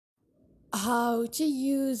How to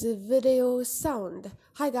use a video sound.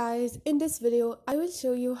 Hi guys, in this video I will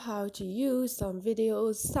show you how to use some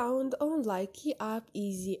video sound on Likee app,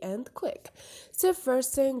 easy and quick. So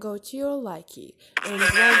first thing, go to your Likee, and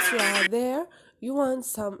once you are there,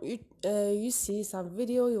 you see some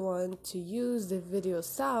video, you want to use the video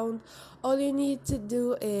sound. All you need to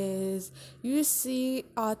do is you see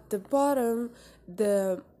at the bottom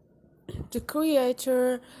the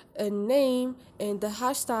creator, a name, and the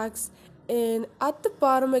hashtags, and at the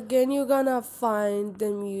bottom again you're gonna find the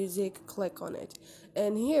music. Click on it,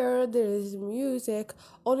 and here there is music.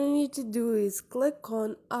 All you need to do is click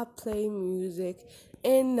on play music,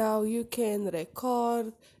 and now you can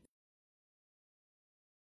record.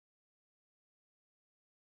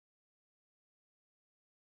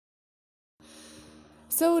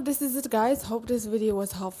 So this is it guys, hope this video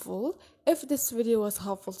was helpful. If this video was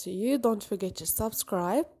helpful to you, don't forget to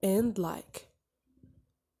subscribe and like.